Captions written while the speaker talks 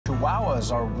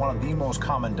Chihuahuas are one of the most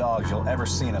common dogs you'll ever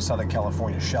see in a Southern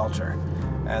California shelter.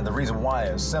 And the reason why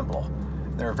is simple.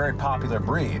 They're a very popular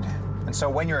breed. And so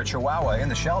when you're a Chihuahua in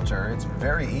the shelter, it's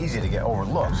very easy to get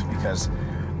overlooked because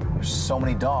there's so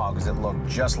many dogs that look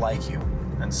just like you.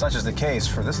 And such is the case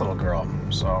for this little girl.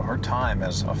 So her time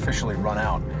has officially run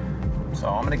out. So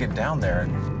I'm gonna get down there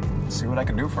and see what I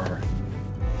can do for her.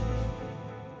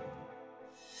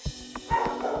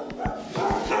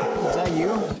 Is that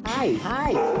you? Hi.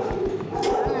 Hi.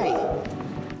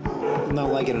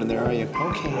 Not liking it in there, are you?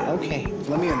 Okay.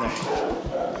 Let me in there.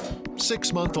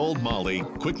 6-month-old Molly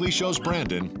quickly shows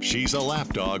Brandon she's a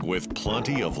lapdog with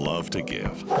plenty of love to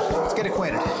give. Let's get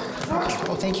acquainted.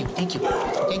 Oh, thank you.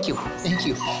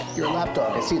 You're a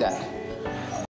lapdog, I see that.